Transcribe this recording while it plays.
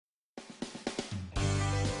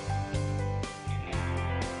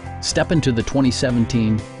Step into the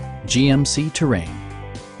 2017 GMC Terrain.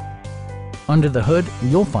 Under the hood,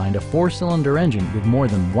 you'll find a 4-cylinder engine with more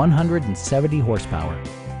than 170 horsepower.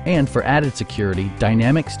 And for added security,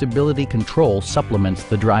 dynamic stability control supplements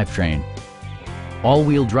the drivetrain.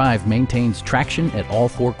 All-wheel drive maintains traction at all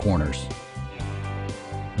 4 corners.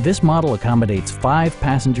 This model accommodates 5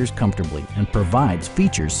 passengers comfortably and provides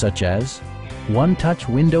features such as one-touch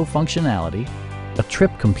window functionality, a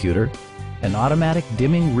trip computer, an automatic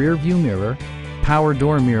dimming rear-view mirror, power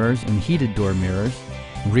door mirrors and heated door mirrors,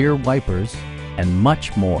 rear wipers, and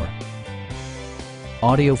much more.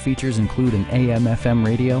 Audio features include an AM/FM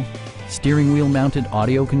radio, steering wheel mounted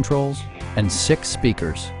audio controls, and 6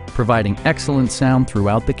 speakers, providing excellent sound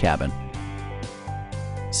throughout the cabin.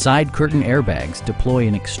 Side curtain airbags deploy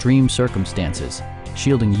in extreme circumstances,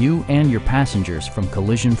 shielding you and your passengers from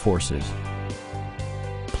collision forces.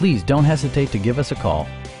 Please don't hesitate to give us a call.